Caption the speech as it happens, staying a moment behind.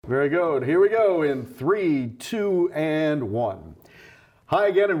Very good. Here we go in 3, 2, and 1. Hi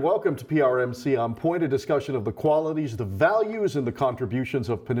again and welcome to PRMC On Point, a discussion of the qualities, the values, and the contributions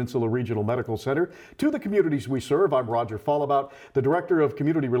of Peninsula Regional Medical Center to the communities we serve. I'm Roger Fallabout, the Director of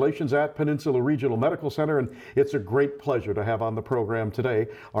Community Relations at Peninsula Regional Medical Center, and it's a great pleasure to have on the program today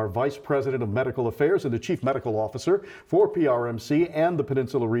our Vice President of Medical Affairs and the Chief Medical Officer for PRMC and the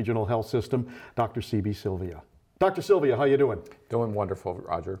Peninsula Regional Health System, Dr. Silvia. Dr. Silvia, how you doing? Doing wonderful,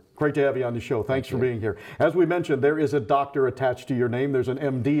 Roger. Great to have you on the show. Thanks for being here. As we mentioned, there is a doctor attached to your name. There's an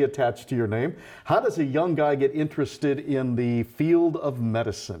MD attached to your name. How does a young guy get interested in the field of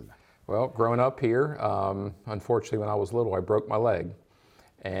medicine? Well, growing up here, unfortunately, when I was little, I broke my leg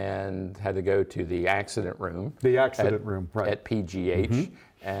and had to go to the accident room. The accident room, right. At PGH,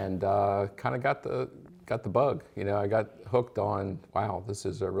 and kind of got the bug. You know, I got hooked on, wow, this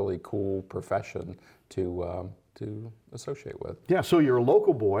is a really cool profession to associate with. Yeah, so you're a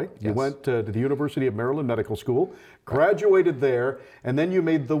local boy. You Yes. went to the University of Maryland Medical School, graduated there, and then you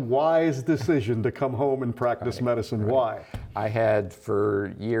made the wise decision to come home and practice medicine. Why? I had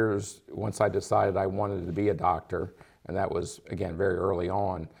for years, once I decided I wanted to be a doctor, and that was, again, very early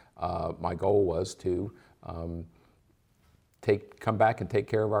on, my goal was to come back and take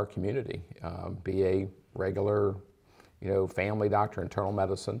care of our community, be a regular, family doctor, internal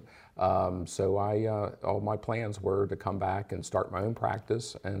medicine. So all my plans were to come back and start my own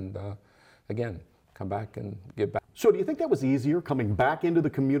practice and, again, come back and give back. So do you think that was easier, coming back into the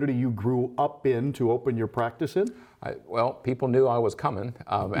community you grew up in to open your practice in? Well, people knew I was coming.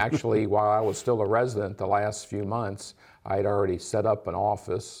 Actually, while I was still a resident the last few months, I had already set up an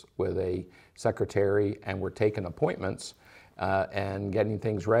office with a secretary and were taking appointments and getting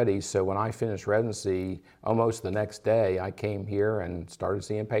things ready. So when I finished residency, almost the next day, I came here and started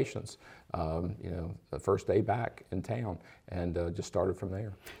seeing patients, the first day back in town, and just started from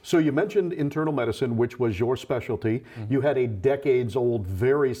there. So you mentioned internal medicine, which was your specialty. You had a decades-old,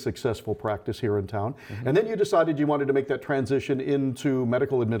 very successful practice here in town, and then you decided you wanted to make that transition into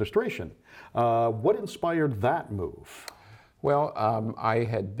medical administration. What inspired that move? Well, I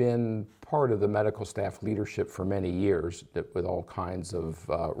had been part of the medical staff leadership for many years with all kinds of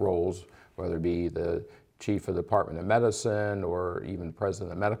roles, whether it be the chief of the Department of Medicine or even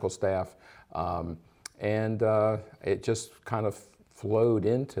president of medical staff. And it just kind of flowed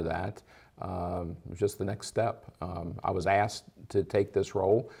into that. It was just the next step. I was asked to take this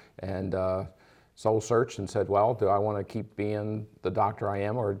role and soul searched and said, well, do I want to keep being the doctor I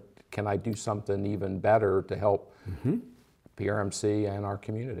am, or can I do something even better to help PRMC and our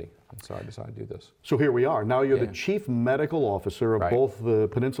community? And so I decided to do this. So here we are. Now you're the Chief Medical Officer of both the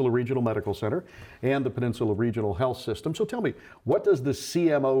Peninsula Regional Medical Center and the Peninsula Regional Health System. So tell me, what does the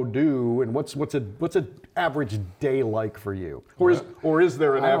CMO do, and what's an average day like for you? Or is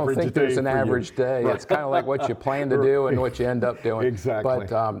there an average day? I don't think there's an average day. It's kind of like what you plan to do and what you end up doing. Exactly.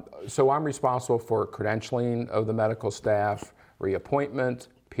 But so I'm responsible for credentialing of the medical staff, reappointment,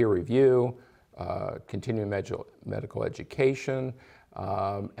 peer review, continuing medical education,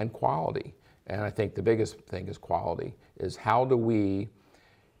 and quality. And I think the biggest thing is quality, is how do we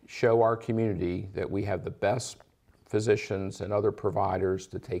show our community that we have the best physicians and other providers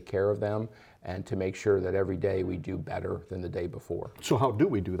to take care of them and to make sure that every day we do better than the day before. So how do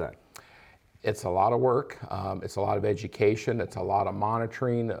we do that? It's a lot of work, it's a lot of education, it's a lot of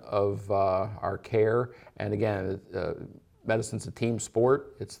monitoring of our care, and again, medicine's a team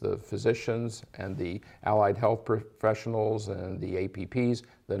sport. It's the physicians and the allied health professionals and the APPs,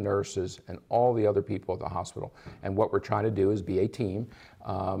 the nurses, and all the other people at the hospital. And what we're trying to do is be a team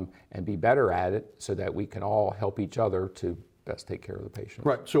and be better at it so that we can all help each other to best take care of the patient.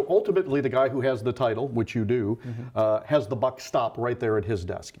 Right. So ultimately, the guy who has the title, which you do, has the buck stop right there at his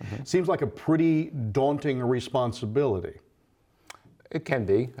desk. Seems like a pretty daunting responsibility. It can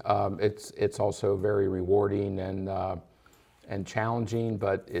be. It's also very rewarding and challenging,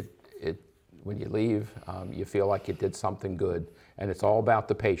 but when you leave, you feel like you did something good. And it's all about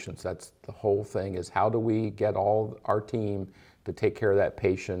the patients. That's the whole thing, is how do we get all our team to take care of that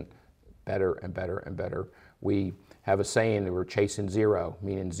patient better and better and better. We have a saying that we're chasing zero,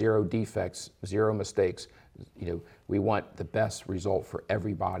 meaning zero defects, zero mistakes. We want the best result for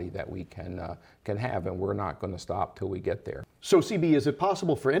everybody that we can have, and we're not going to stop till we get there. So CB, is it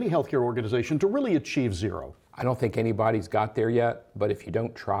possible for any healthcare organization to really achieve zero? I don't think anybody's got there yet, but if you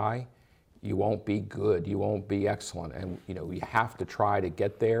don't try, you won't be good, you won't be excellent, and you have to try to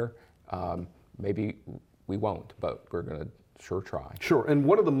get there. Maybe we won't, but we're going to sure try. Sure, and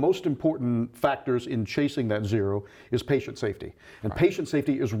one of the most important factors in chasing that zero is patient safety. And patient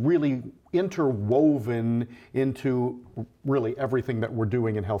safety is really interwoven into really everything that we're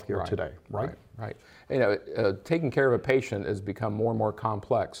doing in healthcare today, right? Right. You know, taking care of a patient has become more and more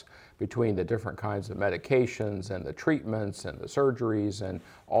complex between the different kinds of medications and the treatments and the surgeries and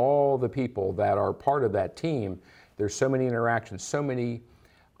all the people that are part of that team. There's so many interactions, so many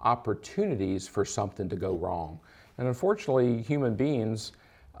opportunities for something to go wrong. And unfortunately, human beings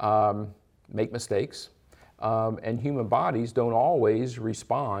make mistakes, and human bodies don't always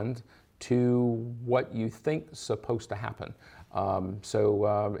respond to what you think is supposed to happen.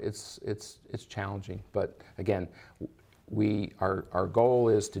 So it's challenging. But again, our goal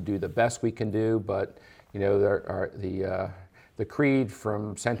is to do the best we can do. But you know, the creed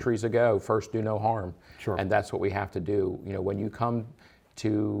from centuries ago: first, do no harm. Sure. And that's what we have to do. You know, when you come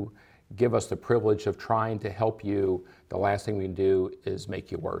to give us the privilege of trying to help you, the last thing we can do is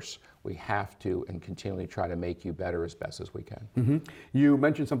make you worse. We have to and continually try to make you better as best as we can. Mm-hmm. You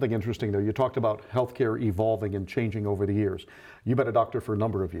mentioned something interesting there. You talked about healthcare evolving and changing over the years. You've been a doctor for a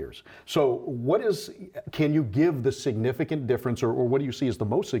number of years. So can you give the significant difference, or what do you see as the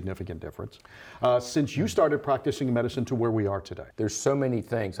most significant difference since you started practicing medicine to where we are today? There's so many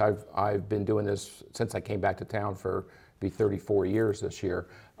things. I've been doing this since I came back to town for 34 years this year.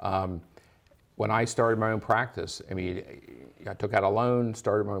 When I started my own practice, I mean, I took out a loan,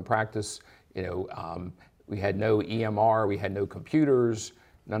 started my own practice. You know, we had no EMR, we had no computers,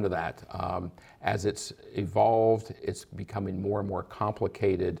 none of that. As it's evolved, it's becoming more and more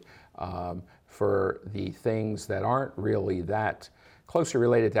complicated for the things that aren't really that closely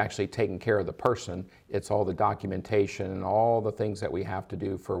related to actually taking care of the person. It's all the documentation and all the things that we have to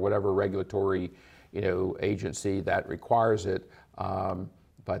do for whatever regulatory, you know, agency that requires it.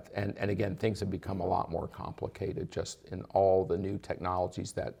 But again, things have become a lot more complicated just in all the new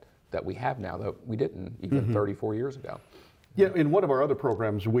technologies that we have now that we didn't even 34 years ago. Yeah, in one of our other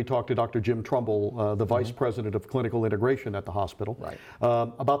programs, we talked to Dr. Jim Trumbull, the Vice President of Clinical Integration at the hospital,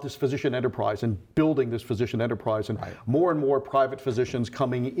 about this physician enterprise and building this physician enterprise, and more and more private physicians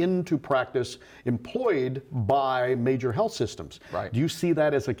coming into practice employed by major health systems. Do you see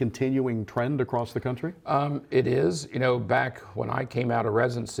that as a continuing trend across the country? It is. You know, back when I came out of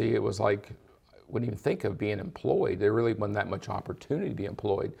residency, it was like, I wouldn't even think of being employed. There really wasn't that much opportunity to be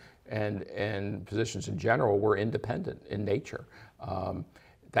employed. And physicians in general were independent in nature.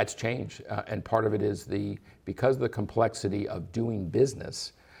 That's changed, and part of it is because of the complexity of doing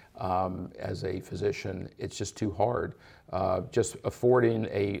business as a physician, it's just too hard. Just affording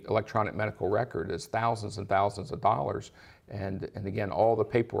a electronic medical record is thousands and thousands of dollars, and again, all the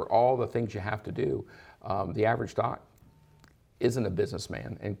paperwork, all the things you have to do. The average doc isn't a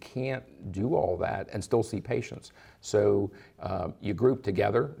businessman and can't do all that and still see patients. So you group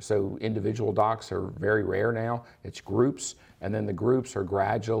together. So individual docs are very rare now. It's groups, and then the groups are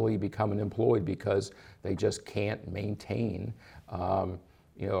gradually becoming employed because they just can't maintain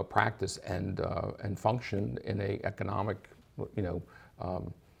you know, a practice and function in an economic, you know,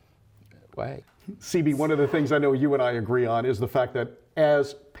 way. CB, one of the things I know you and I agree on is the fact that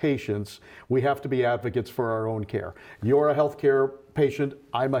as patients, we have to be advocates for our own care. You're a healthcare patient,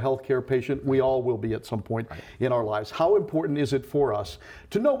 I'm a healthcare patient, we all will be at some point in our lives. How important is it for us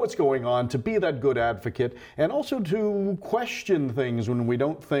to know what's going on, to be that good advocate, and also to question things when we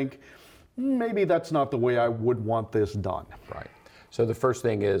don't think, maybe that's not the way I would want this done? Right. So the first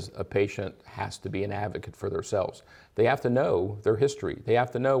thing is a patient has to be an advocate for themselves. They have to know their history. They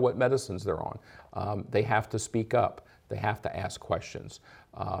have to know what medicines they're on. They have to speak up. They have to ask questions.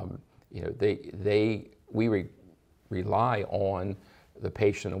 You know, we rely on the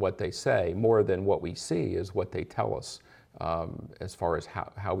patient and what they say more than what we see is what they tell us as far as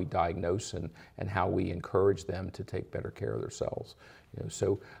how we diagnose and how we encourage them to take better care of themselves. You know,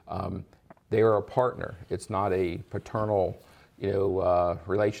 so they are a partner. It's not a paternal, you know,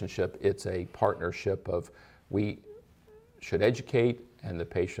 relationship. It's a partnership of we should educate and the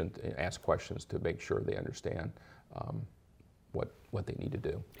patient ask questions to make sure they understand what they need to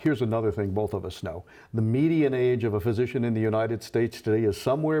do. Here's another thing both of us know. The median age of a physician in the United States today is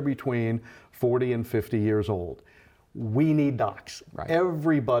somewhere between 40 and 50 years old. We need docs.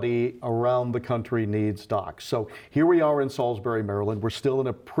 Everybody around the country needs docs. So here we are in Salisbury, Maryland. We're still in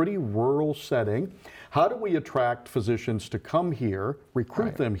a pretty rural setting. How do we attract physicians to come here,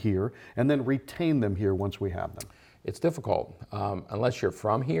 recruit them here, and then retain them here once we have them? It's difficult unless you're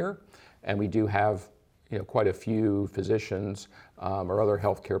from here, and we do have, you know, quite a few physicians or other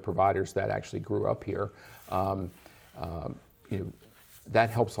healthcare providers that actually grew up here. You know, that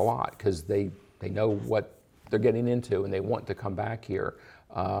helps a lot because they know what they're getting into and they want to come back here.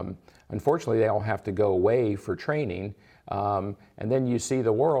 Unfortunately, they all have to go away for training, and then you see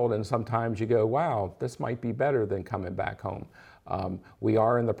the world, and sometimes you go, wow, this might be better than coming back home. We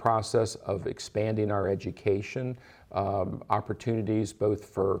are in the process of expanding our education opportunities, both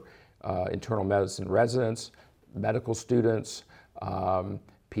for internal medicine residents, medical students,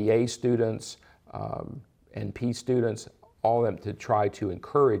 PA students, NP students, all of them, to try to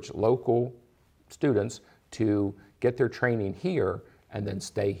encourage local students to get their training here and then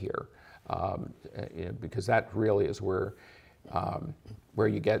stay here, because that really is where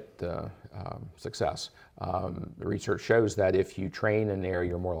you get success. The research shows that if you train in there,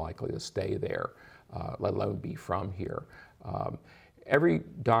 you're more likely to stay there, let alone be from here. Every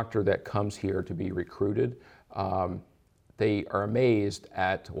doctor that comes here to be recruited, they are amazed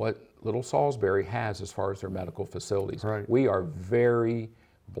at what Little Salisbury has as far as their medical facilities. Right. We are very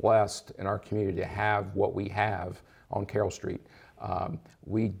blessed in our community to have what we have on Carroll Street.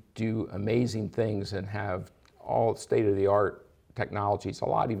 We do amazing things and have all state-of-the-art technologies, a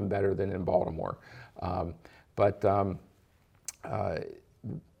lot even better than in Baltimore. But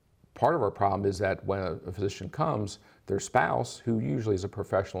part of our problem is that when a physician comes, their spouse, who usually is a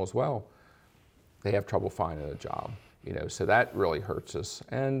professional as well, they have trouble finding a job. So that really hurts us.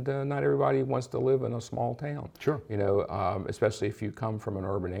 And not everybody wants to live in a small town. Sure. Especially if you come from an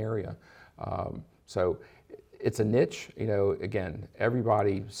urban area. So it's a niche. Again,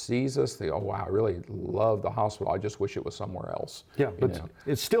 everybody sees us. They go, oh, wow, I really love the hospital. I just wish it was somewhere else. Yeah, but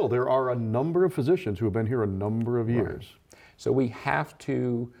it's still, there are a number of physicians who have been here a number of years. Right. So we have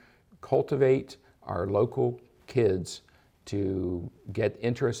to cultivate our local kids to get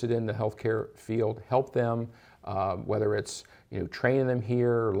interested in the healthcare field, help them, whether it's training them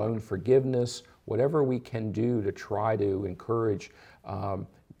here, loan forgiveness, whatever we can do to try to encourage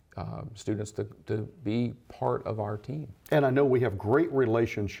students to be part of our team. And I know we have great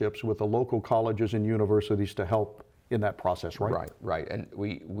relationships with the local colleges and universities to help in that process, right? Right. And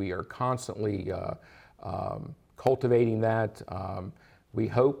we are constantly cultivating that. We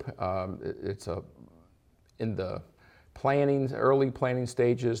hope it's in the early planning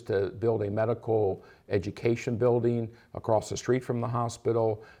stages to build a medical education building across the street from the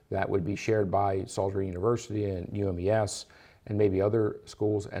hospital that would be shared by Salisbury University and UMES and maybe other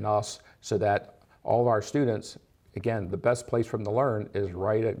schools and us, so that all of our students, again, the best place for them to learn is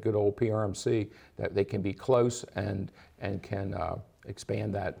right at good old PRMC, that they can be close and can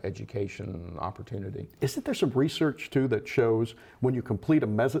expand that education opportunity. Isn't there some research too that shows when you complete a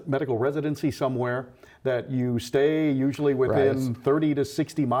medical residency somewhere that you stay usually within 30 to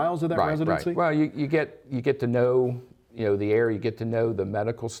 60 miles of that residency? Right. Well, you get to know the area, you get to know the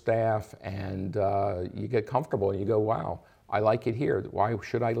medical staff, and you get comfortable and you go, wow, I like it here. Why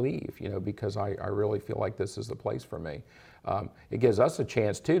should I leave? Because I really feel like this is the place for me. It gives us a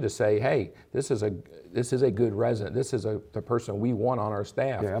chance too to say, hey, this is a good resident. This is the person we want on our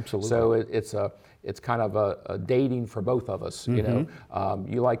staff. Yeah, absolutely. So it's kind of a dating for both of us.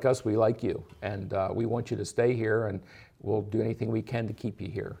 Mm-hmm. You like us, we like you, and we want you to stay here, and we'll do anything we can to keep you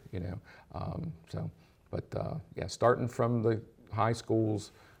here. Starting from the high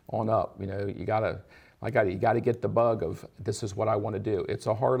schools on up, you gotta get the bug of this is what I want to do. It's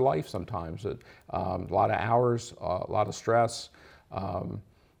a hard life sometimes. A lot of hours, a lot of stress.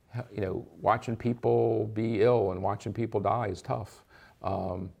 Watching people be ill and watching people die is tough,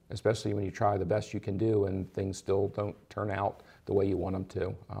 especially when you try the best you can do and things still don't turn out the way you want them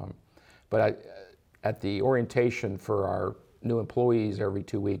to. At the orientation for our new employees every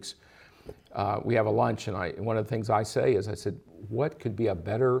 2 weeks, we have a lunch, and one of the things I say is, I said, what could be a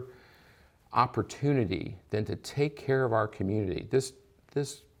better opportunity than to take care of our community? This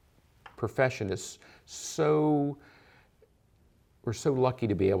profession is we're so lucky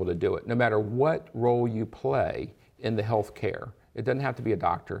to be able to do it, no matter what role you play in the healthcare. It doesn't have to be a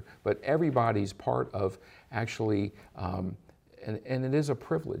doctor, but everybody's part of actually, and it is a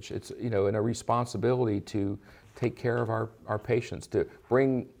privilege. It's and a responsibility to take care of our patients, to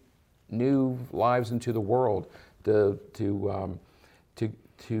bring new lives into the world, to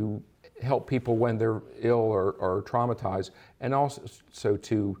help people when they're ill or traumatized, and also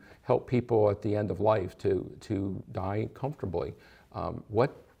to help people at the end of life to die comfortably.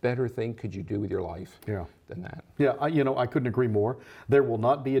 What better thing could you do with your life than that? Yeah, I couldn't agree more. There will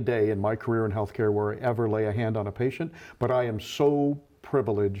not be a day in my career in healthcare where I ever lay a hand on a patient, but I am so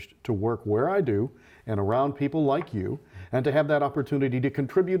privileged to work where I do and around people like you, and to have that opportunity to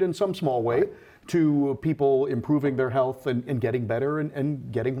contribute in some small way to people improving their health and getting better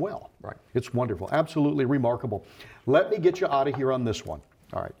and getting well. Right. It's wonderful, absolutely remarkable. Let me get you out of here on this one.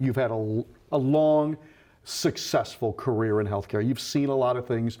 All right, you've had a long successful career in healthcare. You've seen a lot of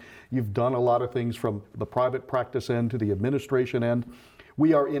things. You've done a lot of things from the private practice end to the administration end.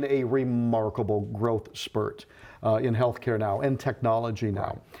 We are in a remarkable growth spurt in healthcare now and technology now.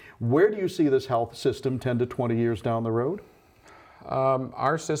 Right. Where do you see this health system 10 to 20 years down the road?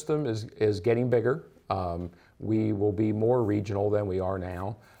 Our system is getting bigger. We will be more regional than we are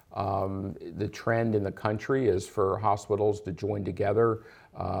now. The trend in the country is for hospitals to join together,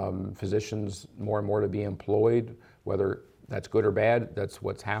 physicians more and more to be employed, whether that's good or bad, that's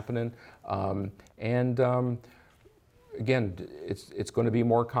what's happening. Again, it's going to be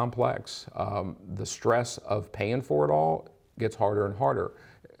more complex. The stress of paying for it all gets harder and harder.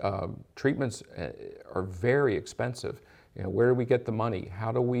 Treatments are very expensive. You know, where do we get the money?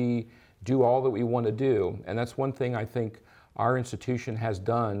 How do we do all that we want to do? And that's one thing I think our institution has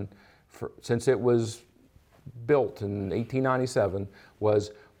done since it was built in 1897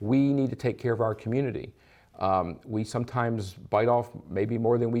 was we need to take care of our community. We sometimes bite off maybe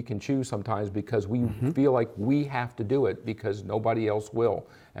more than we can chew sometimes because we feel like we have to do it because nobody else will.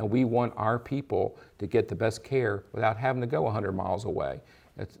 And we want our people to get the best care without having to go 100 miles away.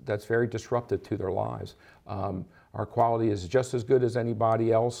 That's very disruptive to their lives. Our quality is just as good as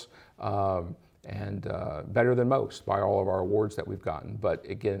anybody else and better than most by all of our awards that we've gotten. But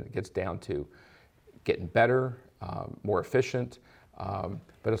again, it gets down to getting better, more efficient,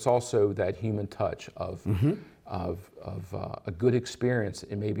 but it's also that human touch of a good experience.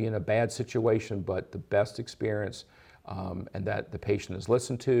 It may be in a bad situation, but the best experience, and that the patient is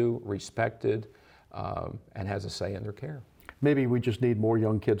listened to, respected, and has a say in their care. Maybe we just need more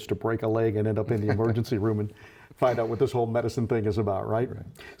young kids to break a leg and end up in the emergency room and find out what this whole medicine thing is about, right?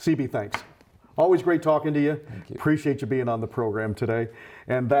 CB, thanks. Always great talking to you. Thank you. Appreciate you being on the program today.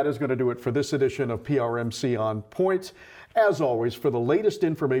 And that is going to do it for this edition of PRMC On Point. As always, for the latest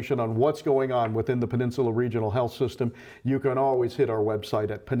information on what's going on within the Peninsula Regional Health System, you can always hit our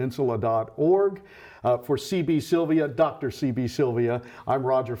website at peninsula.org. For CB Silvia, Dr. CB Silvia, I'm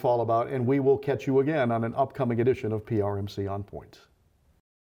Roger Fallabout, and we will catch you again on an upcoming edition of PRMC On Point.